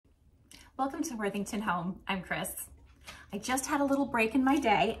Welcome to Worthington Home. I'm Chris. I just had a little break in my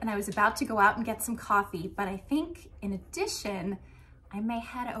day and I was about to go out and get some coffee, but I think in addition, I may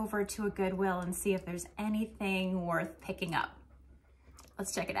head over to a Goodwill and see if there's anything worth picking up.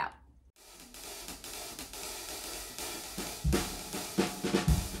 Let's check it out.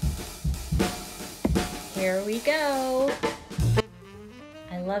 Here we go.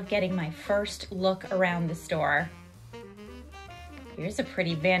 I love getting my first look around the store. Here's a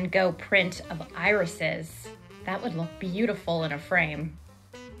pretty Van Gogh print of irises. That would look beautiful in a frame.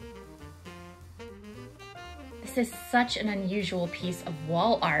 This is such an unusual piece of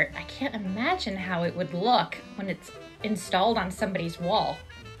wall art. I can't imagine how it would look when it's installed on somebody's wall.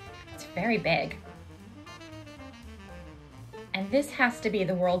 It's very big. And this has to be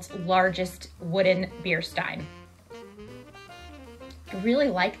the world's largest wooden beer stein. I really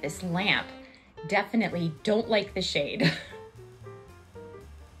like this lamp. Definitely don't like the shade.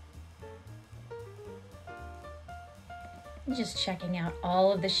 I'm just checking out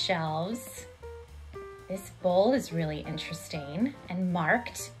all of the shelves. This bowl is really interesting and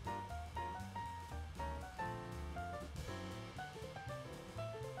marked.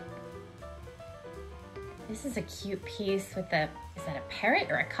 This is a cute piece with a, is that a parrot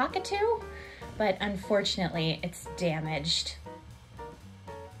or a cockatoo? But unfortunately, it's damaged.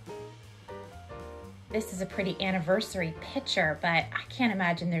 This is a pretty anniversary picture, but I can't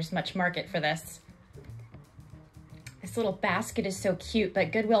imagine there's much market for this. This little basket is so cute,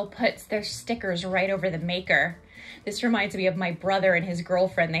 but Goodwill puts their stickers right over the maker. This reminds me of my brother and his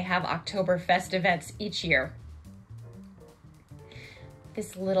girlfriend. They have Oktoberfest events each year.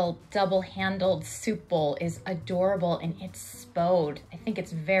 This little double-handled soup bowl is adorable and it's spode. I think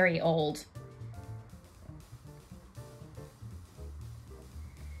it's very old.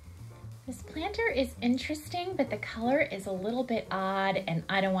 This planter is interesting, but the color is a little bit odd and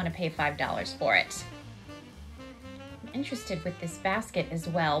I don't want to pay $5 for it. I'm interested with this basket as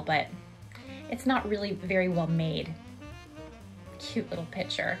well, but it's not really very well made. Cute little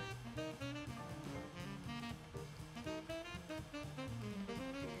picture.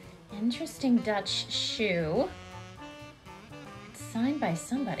 Interesting Dutch shoe. It's signed by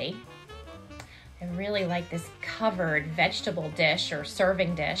somebody. I really like this covered vegetable dish or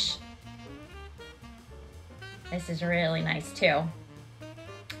serving dish. This is really nice too.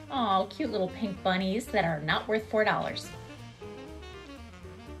 Oh, cute little pink bunnies that are not worth $4.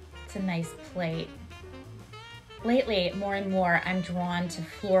 It's a nice plate. Lately, more and more, I'm drawn to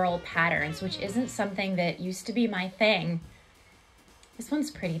floral patterns, which isn't something that used to be my thing. This one's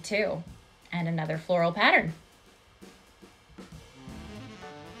pretty too, and another floral pattern.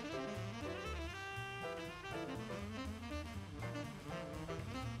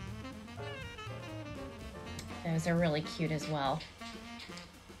 Those are really cute as well.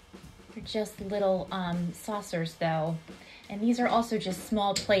 They're just little saucers though. And these are also just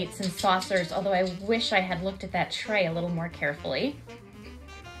small plates and saucers, although I wish I had looked at that tray a little more carefully.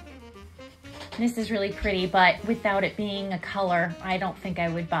 This is really pretty, but without it being a color, I don't think I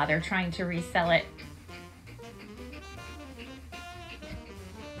would bother trying to resell it.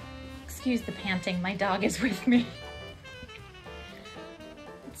 Excuse the panting, my dog is with me.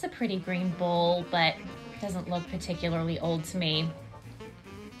 It's a pretty green bowl, but doesn't look particularly old to me.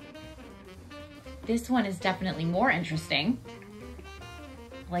 This one is definitely more interesting.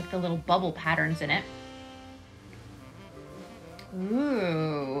 I like the little bubble patterns in it.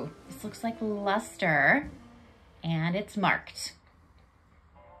 Ooh, this looks like luster and it's marked.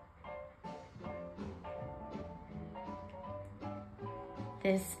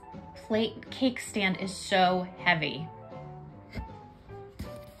 This plate cake stand is so heavy.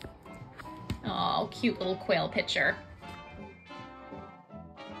 Oh, cute little quail picture.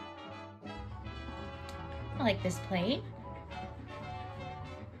 I like this plate.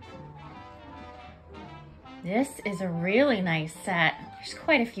 This is a really nice set. There's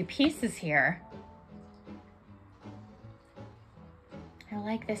quite a few pieces here. I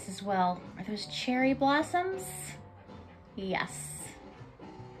like this as well. Are those cherry blossoms? Yes.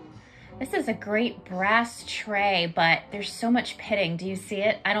 This is a great brass tray, but there's so much pitting. Do you see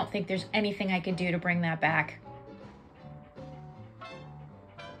it? I don't think there's anything I could do to bring that back.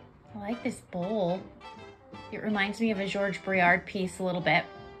 I like this bowl. It reminds me of a Georges Briard piece a little bit.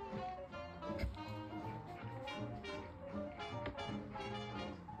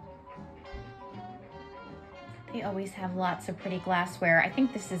 They always have lots of pretty glassware. I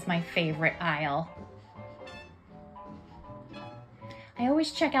think this is my favorite aisle. I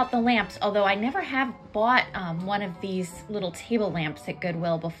always check out the lamps, although I never have bought one of these little table lamps at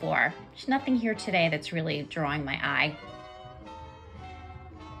Goodwill before. There's nothing here today that's really drawing my eye.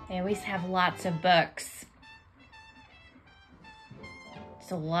 They always have lots of books.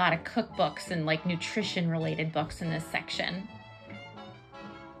 There's a lot of cookbooks and like nutrition related books in this section.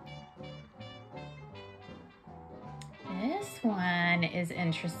 This one is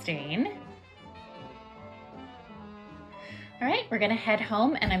interesting. All right, we're gonna head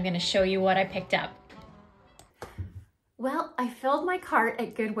home and I'm gonna show you what I picked up. Well, I filled my cart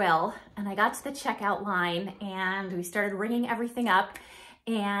at Goodwill and I got to the checkout line and we started ringing everything up,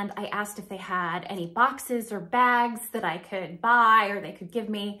 and I asked if they had any boxes or bags that I could buy or they could give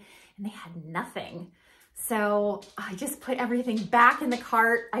me, and they had nothing. So I just put everything back in the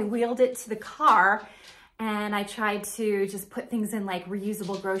cart. I wheeled it to the car and I tried to just put things in like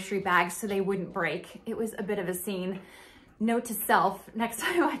reusable grocery bags so they wouldn't break. It was a bit of a scene. Note to self, next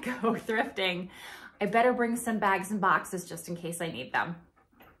time I go thrifting, I better bring some bags and boxes just in case I need them.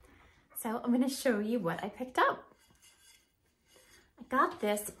 So I'm gonna show you what I picked up. I got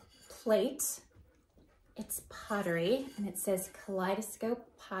this plate. It's pottery and it says Kaleidoscope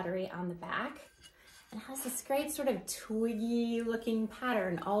Pottery on the back. It has this great sort of twiggy looking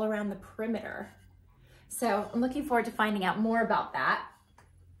pattern all around the perimeter. So I'm looking forward to finding out more about that.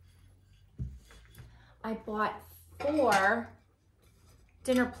 I bought 4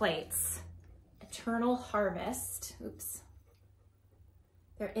 dinner plates. Eternal Harvest. Oops.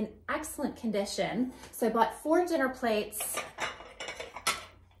 They're in excellent condition. So I bought 4 dinner plates,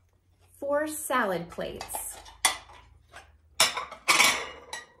 4 salad plates,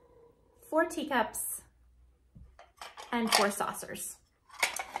 4 teacups, and 4 saucers.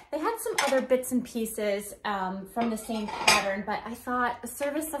 They had some other bits and pieces from the same pattern, but I thought a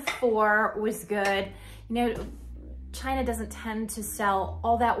service of 4 was good. You know, China doesn't tend to sell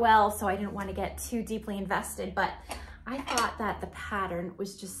all that well, so I didn't want to get too deeply invested, but I thought that the pattern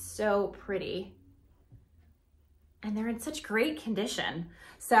was just so pretty. And they're in such great condition.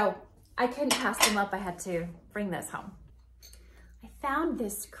 So I couldn't pass them up. I had to bring this home. I found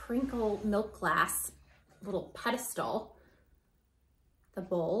this crinkle milk glass little pedestal, the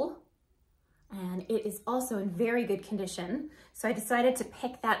bowl, and it is also in very good condition. So I decided to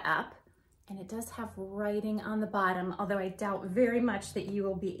pick that up. And it does have writing on the bottom, although I doubt very much that you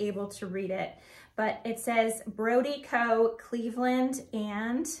will be able to read it. But it says Brody Co. Cleveland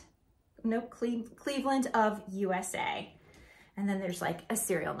and, nope, Cleveland of USA. And then there's like a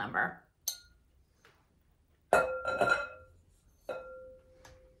serial number.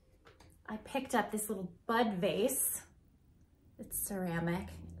 I picked up this little bud vase. It's ceramic.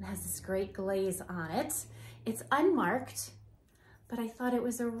 It has this great glaze on it. It's unmarked, but I thought it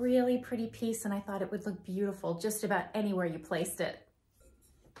was a really pretty piece and I thought it would look beautiful just about anywhere you placed it.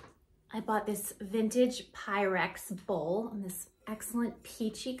 I bought this vintage Pyrex bowl in this excellent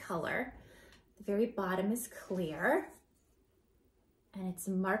peachy color. The very bottom is clear and it's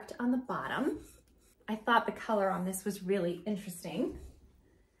marked on the bottom. I thought the color on this was really interesting.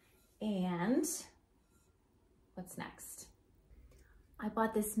 And what's next? I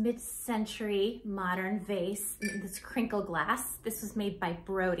bought this mid-century modern vase, this crinkle glass. This was made by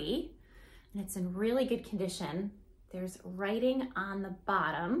Brody, and it's in really good condition. There's writing on the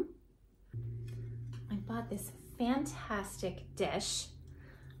bottom. I bought this fantastic dish.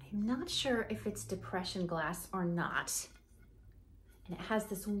 I'm not sure if it's depression glass or not. And it has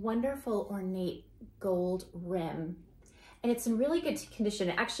this wonderful ornate gold rim. And it's in really good condition.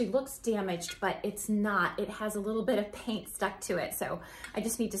 It actually looks damaged, but it's not. It has a little bit of paint stuck to it, so I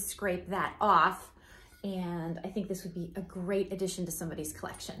just need to scrape that off. And I think this would be a great addition to somebody's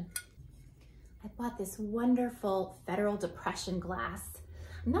collection. I bought this wonderful Federal Depression glass.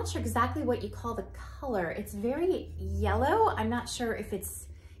 I'm not sure exactly what you call the color. It's very yellow. I'm not sure if it's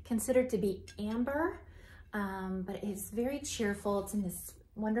considered to be amber, but it's very cheerful. It's in this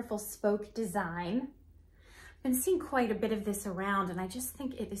wonderful spoke design. I've been seeing quite a bit of this around and I just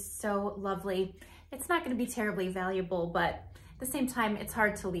think it is so lovely. It's not going to be terribly valuable, but at the same time, it's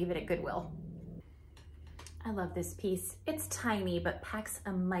hard to leave it at Goodwill. I love this piece. It's tiny, but packs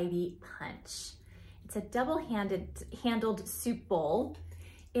a mighty punch. It's a double-handled soup bowl.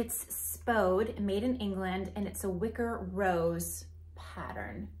 It's spode, made in England, and it's a wicker rose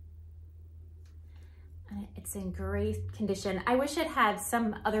pattern. It's in great condition. I wish it had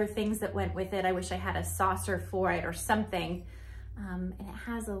some other things that went with it. I wish I had a saucer for it or something. And it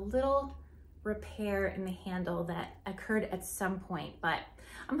has a little repair in the handle that occurred at some point, but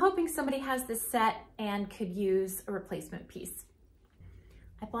I'm hoping somebody has this set and could use a replacement piece.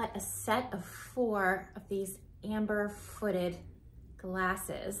 I bought a set of 4 of these amber-footed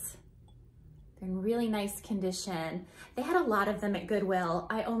glasses. They're in really nice condition. They had a lot of them at Goodwill.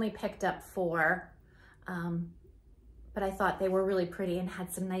 I only picked up 4. but I thought they were really pretty and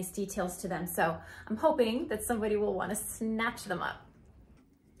had some nice details to them. So I'm hoping that somebody will want to snatch them up.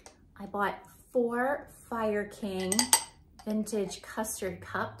 I bought 4 Fire King vintage custard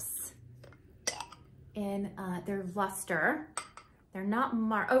cups in their luster. They're not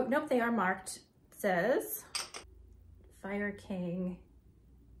marked. Oh, nope, they are marked. It says Fire King,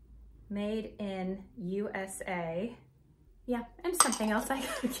 made in USA. Yeah, and something else I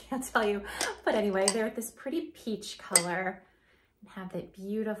can't tell you. But anyway, they're this pretty peach color and have that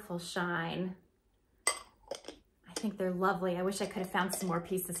beautiful shine. I think they're lovely. I wish I could have found some more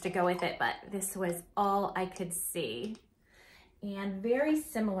pieces to go with it, but this was all I could see. And very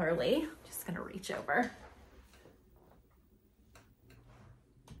similarly, I'm just gonna reach over.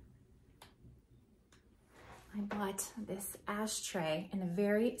 I bought this ashtray in a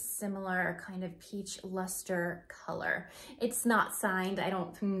very similar kind of peach luster color. It's not signed. I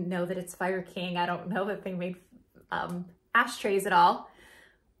don't know that it's Fire King. I don't know that they made ashtrays at all.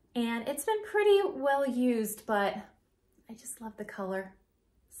 And it's been pretty well used, but I just love the color,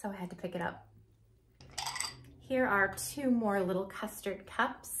 so I had to pick it up. Here are 2 more little custard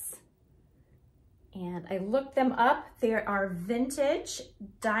cups. And I looked them up. There are vintage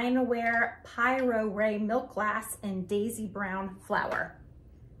Dinaware Pyro Ray milk glass and daisy brown flower.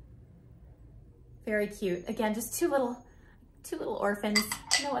 Very cute. Again, just two little orphans.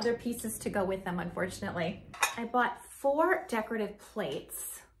 No other pieces to go with them, unfortunately. I bought 4 decorative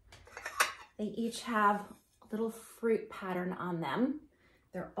plates. They each have a little fruit pattern on them.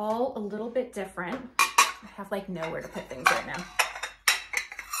 They're all a little bit different. I have like nowhere to put things right now.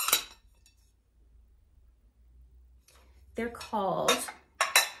 They're called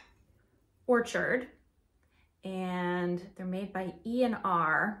Orchard, and they're made by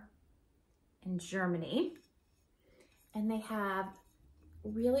E&R in Germany. And they have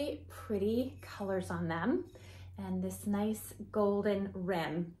really pretty colors on them and this nice golden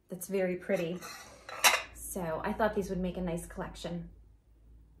rim that's very pretty. So I thought these would make a nice collection.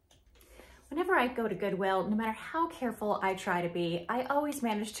 Whenever I go to Goodwill, no matter how careful I try to be, I always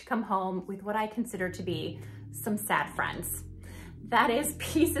manage to come home with what I consider to be some sad friends. That is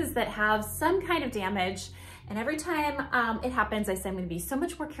pieces that have some kind of damage, and every time it happens, I say I'm gonna be so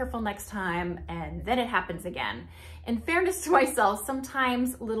much more careful next time, and then it happens again. In fairness to myself,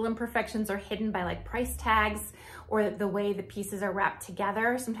 sometimes little imperfections are hidden by like price tags or the way the pieces are wrapped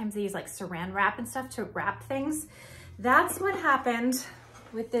together. Sometimes they use like saran wrap and stuff to wrap things. That's what happened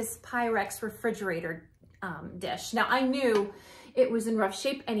with this Pyrex refrigerator dish. Now I knew it was in rough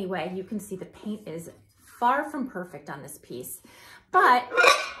shape anyway. You can see the paint is far from perfect on this piece, but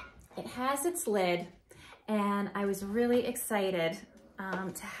it has its lid, and I was really excited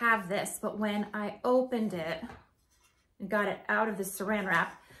to have this. But when I opened it and got it out of the saran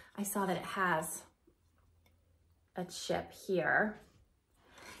wrap, I saw that it has a chip here.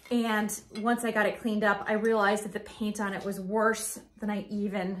 And once I got it cleaned up, I realized that the paint on it was worse than I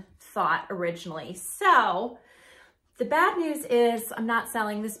even thought originally. So the bad news is I'm not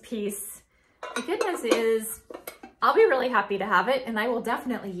selling this piece. The good news is I'll be really happy to have it, and I will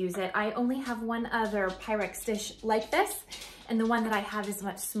definitely use it. I only have one other Pyrex dish like this, and the one that I have is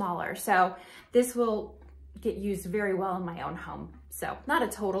much smaller. So this will get used very well in my own home. So not a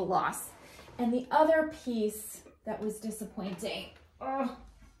total loss. And the other piece that was disappointing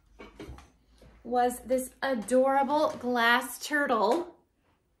was this adorable glass turtle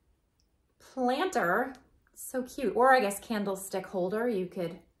planter. So cute. Or I guess candlestick holder. You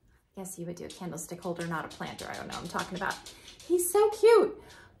could, I guess you would do a candlestick holder, not a planter. I don't know what I'm talking about. He's so cute.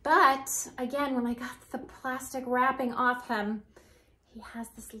 But again, when I got the plastic wrapping off him, he has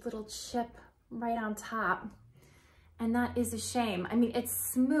this little chip right on top. And that is a shame. I mean, it's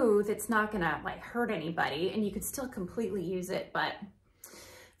smooth. It's not gonna like hurt anybody, and you could still completely use it, but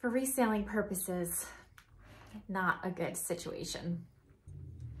for reselling purposes, not a good situation.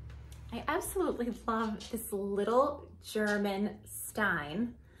 I absolutely love this little German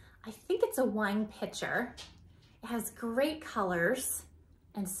stein. I think it's a wine pitcher. It has great colors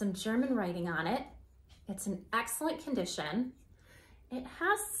and some German writing on it. It's in excellent condition. It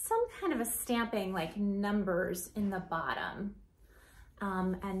has some kind of a stamping, like numbers in the bottom.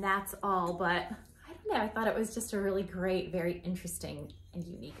 And that's all, but I don't know, I thought it was just a really great, very interesting and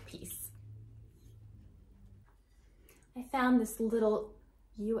unique piece. I found this little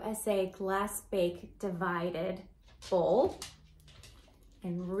USA glass bake divided bowl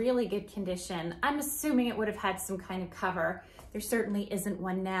in really good condition. I'm assuming it would have had some kind of cover. There certainly isn't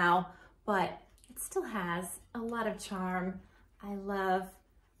one now, but it still has a lot of charm. I love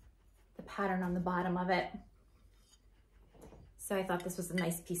the pattern on the bottom of it. So I thought this was a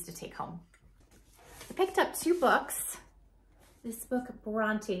nice piece to take home. I picked up 2 books. This book,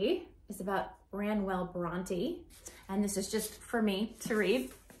 Bronte, is about Branwell Bronte. And this is just for me to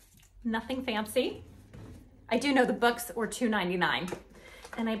read. Nothing fancy. I do know the books were $2.99.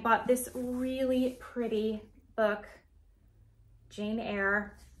 And I bought this really pretty book, Jane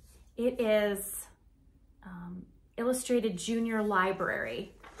Eyre. It is Illustrated Junior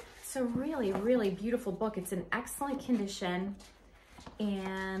Library. It's a really, really beautiful book. It's in excellent condition.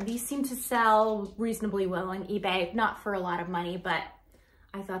 And these seem to sell reasonably well on eBay, not for a lot of money, but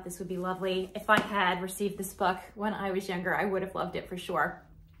I thought this would be lovely. If I had received this book when I was younger, I would have loved it for sure.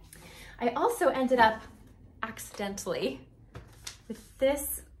 I also ended up accidentally with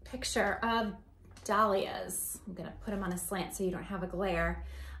this picture of dahlias. I'm gonna put them on a slant so you don't have a glare.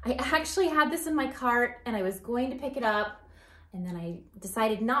 I actually had this in my cart and I was going to pick it up, and then I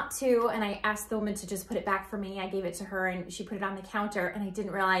decided not to, and I asked the woman to just put it back for me. I gave it to her and she put it on the counter, and I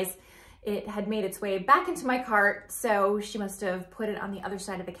didn't realize it had made its way back into my cart, so she must have put it on the other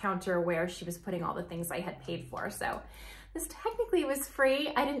side of the counter where she was putting all the things I had paid for. So this technically was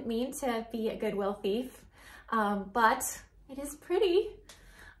free. I didn't mean to be a Goodwill thief, but it is pretty.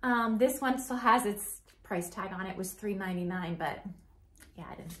 This one still has its price tag on it. It was $3.99, but yeah,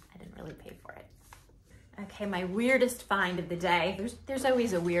 I didn't really pay for it. Okay, my weirdest find of the day, there's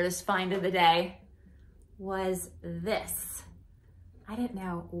always a weirdest find of the day, was this. I didn't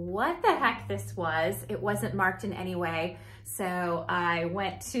know what the heck this was. It wasn't marked in any way. So I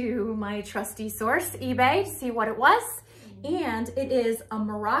went to my trusty source, eBay, to see what it was. And it is a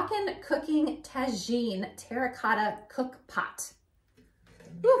Moroccan cooking tagine terracotta cook pot.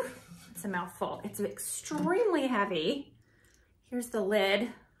 Whew, it's a mouthful. It's extremely heavy. Here's the lid.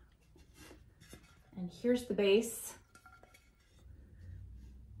 And here's the base.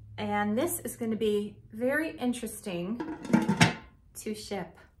 And this is going to be very interesting to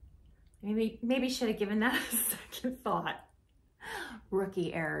ship. Maybe should have given that a second thought.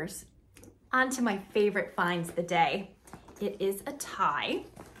 Rookie errors. On to my favorite finds of the day. It is a tie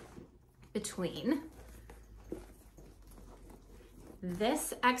between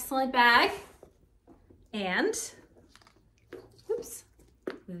this excellent bag and, oops,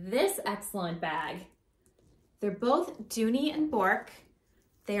 this excellent bag. They're both Dooney and Bourke.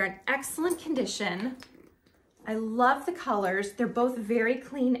 They are in excellent condition. I love the colors. They're both very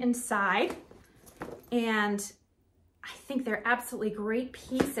clean inside, and I think they're absolutely great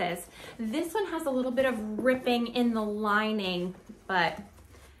pieces. This one has a little bit of ripping in the lining, but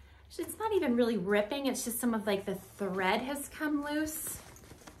it's not even really ripping. It's just some of like the thread has come loose.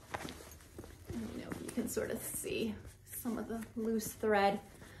 I don't know if you can sort of see some of the loose thread,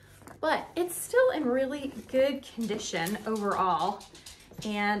 but it's still in really good condition overall.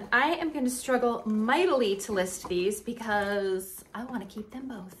 And I am going to struggle mightily to list these because I want to keep them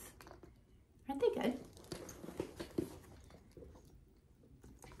both. Aren't they good?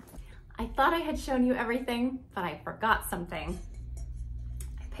 I thought I had shown you everything, but I forgot something.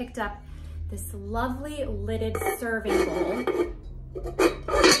 I picked up this lovely lidded serving bowl.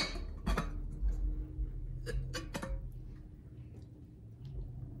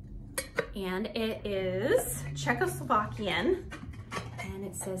 And it is Czechoslovakian, and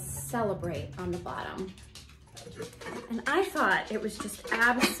it says celebrate on the bottom. And I thought it was just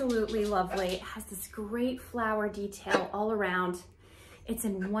absolutely lovely. It has this great flower detail all around. It's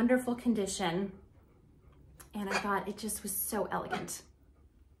in wonderful condition, and I thought it just was so elegant.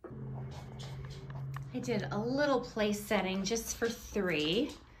 I did a little place setting just for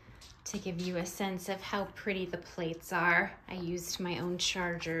 3 to give you a sense of how pretty the plates are. I used my own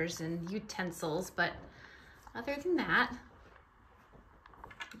chargers and utensils, but other than that,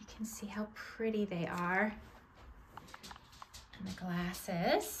 you can see how pretty they are. And the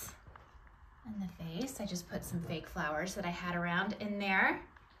glasses. And the vase, I just put some fake flowers that I had around in there.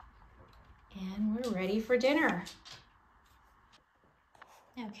 And we're ready for dinner.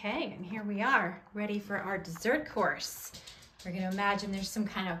 Okay, and here we are, ready for our dessert course. We're gonna imagine there's some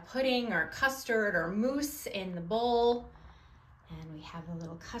kind of pudding or custard or mousse in the bowl. And we have the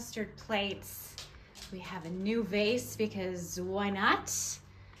little custard plates. We have a new vase because why not?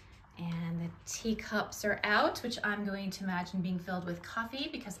 And the teacups are out, which I'm going to imagine being filled with coffee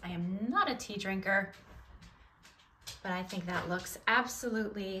because I am not a tea drinker. But I think that looks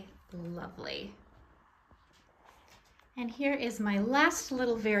absolutely lovely. And here is my last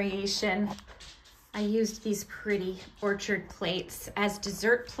little variation. I used these pretty orchard plates as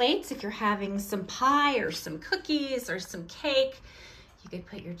dessert plates. If you're having some pie or some cookies or some cake, you could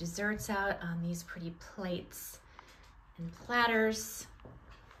put your desserts out on these pretty plates and platters.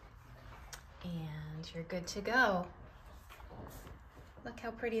 And you're good to go. Look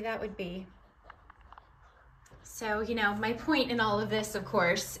how pretty that would be. So, you know, my point in all of this, of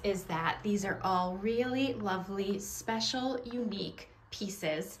course, is that these are all really lovely, special, unique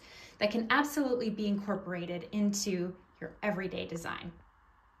pieces that can absolutely be incorporated into your everyday design.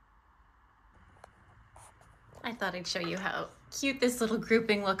 I thought I'd show you how cute this little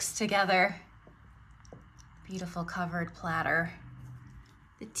grouping looks together. Beautiful covered platter.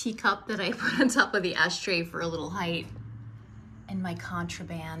 The teacup that I put on top of the ashtray for a little height, and my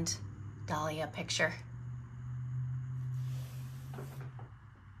contraband dahlia picture.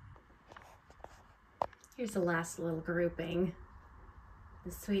 Here's the last little grouping.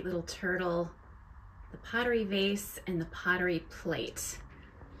 The sweet little turtle, the pottery vase, and the pottery plate,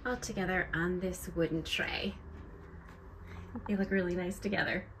 all together on this wooden tray. They look really nice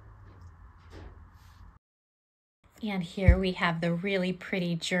together. And here we have the really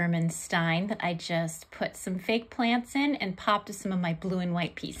pretty German stein that I just put some fake plants in and popped some of my blue and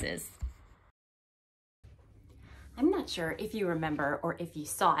white pieces. I'm not sure if you remember or if you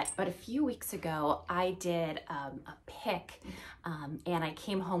saw it, but a few weeks ago I did a pick and I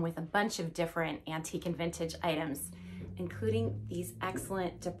came home with a bunch of different antique and vintage items, including these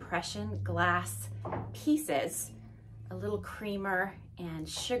excellent depression glass pieces, a little creamer and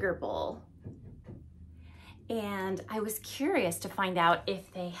sugar bowl. And I was curious to find out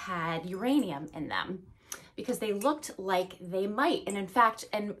if they had uranium in them, because they looked like they might. And in fact,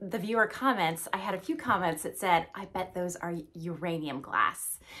 in the viewer comments, I had a few comments that said, I bet those are uranium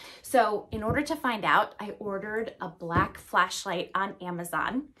glass. So in order to find out, I ordered a black flashlight on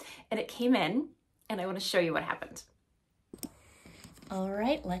Amazon and it came in, and I want to show you what happened. All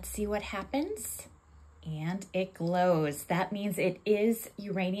right, let's see what happens. And it glows. That means it is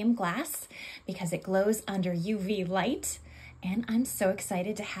uranium glass because it glows under UV light. And I'm so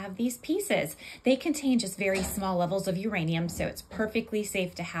excited to have these pieces. They contain just very small levels of uranium, so it's perfectly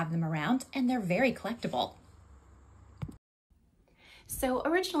safe to have them around, and they're very collectible. So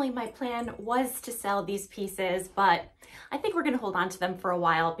originally my plan was to sell these pieces, but I think we're gonna hold on to them for a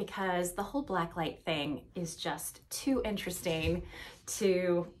while because the whole blacklight thing is just too interesting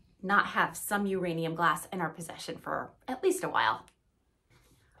to not have some uranium glass in our possession for at least a while.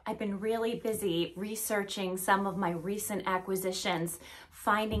 I've been really busy researching some of my recent acquisitions,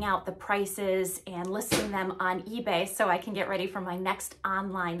 finding out the prices and listing them on eBay so I can get ready for my next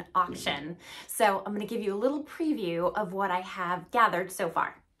online auction. So I'm going to give you a little preview of what I have gathered so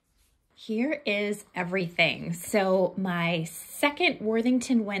far. Here is everything. So my second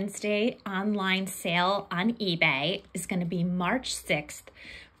Worthington Wednesday online sale on eBay is going to be March 6th.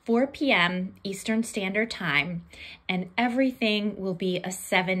 4 p.m. Eastern Standard Time, and everything will be a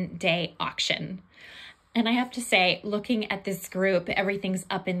 7-day auction. And I have to say, looking at this group, everything's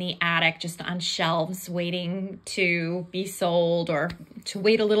up in the attic, just on shelves, waiting to be sold or to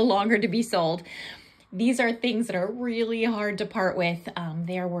wait a little longer to be sold. These are things that are really hard to part with.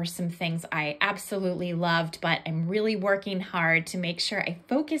 There were some things I absolutely loved, but I'm really working hard to make sure I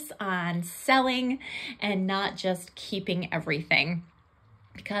focus on selling and not just keeping everything,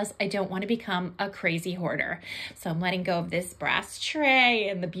 because I don't want to become a crazy hoarder. So I'm letting go of this brass tray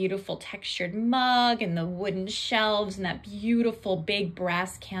and the beautiful textured mug and the wooden shelves and that beautiful big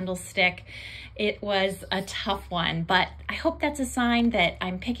brass candlestick. It was a tough one, but I hope that's a sign that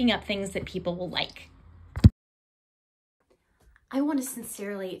I'm picking up things that people will like. I want to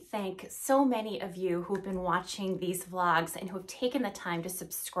sincerely thank so many of you who've been watching these vlogs and who have taken the time to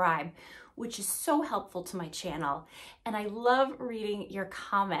subscribe, which is so helpful to my channel. And I love reading your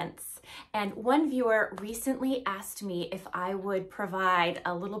comments. And one viewer recently asked me if I would provide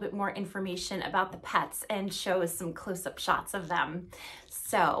a little bit more information about the pets and show some close-up shots of them.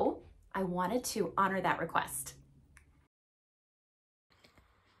 So I wanted to honor that request.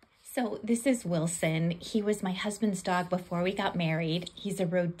 So this is Wilson. He was my husband's dog before we got married. He's a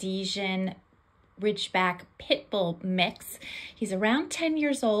Rhodesian Ridgeback Pit Bull mix. He's around 10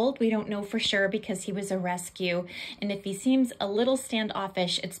 years old. We don't know for sure because he was a rescue. And if he seems a little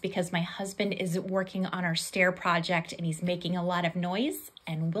standoffish, it's because my husband is working on our stair project and he's making a lot of noise,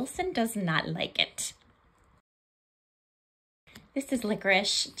 and Wilson does not like it. This is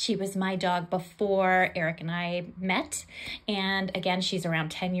Licorice. She was my dog before Eric and I met. And again, she's around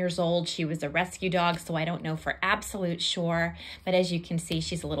 10 years old. She was a rescue dog, so I don't know for absolute sure. But as you can see,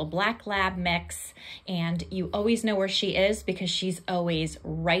 she's a little black lab mix. And you always know where she is because she's always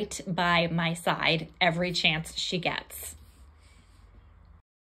right by my side every chance she gets.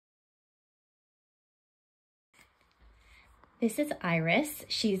 This is Iris.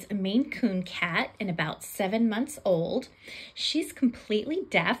 She's a Maine Coon cat and about 7 months old. She's completely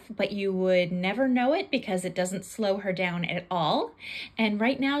deaf, but you would never know it because it doesn't slow her down at all. And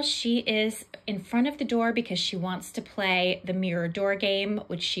right now she is in front of the door because she wants to play the mirror door game,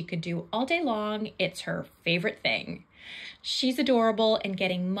 which she could do all day long. It's her favorite thing. She's adorable and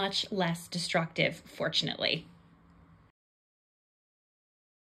getting much less destructive, fortunately.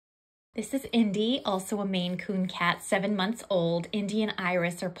 This is Indy, also a Maine Coon cat, 7 months old. Indy and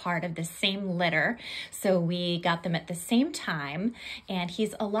Iris are part of the same litter, so we got them at the same time. And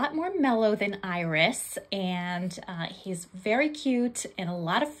he's a lot more mellow than Iris, and he's very cute and a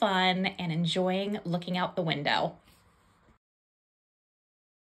lot of fun and enjoying looking out the window.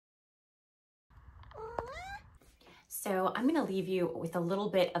 So I'm gonna leave you with a little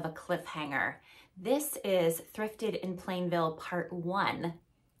bit of a cliffhanger. This is Thrifted in Plainville Part 1.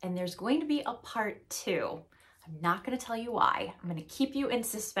 And there's going to be a part 2. I'm not going to tell you why. I'm going to keep you in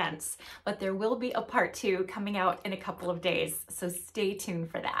suspense, but there will be a part 2 coming out in a couple of days, so stay tuned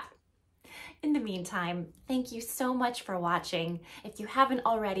for that. In the meantime, thank you so much for watching. If you haven't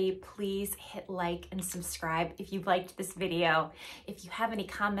already, please hit like and subscribe if you liked this video. If you have any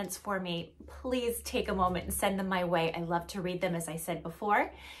comments for me, please take a moment and send them my way. I love to read them, as I said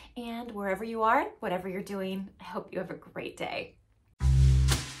before. And wherever you are, whatever you're doing, I hope you have a great day.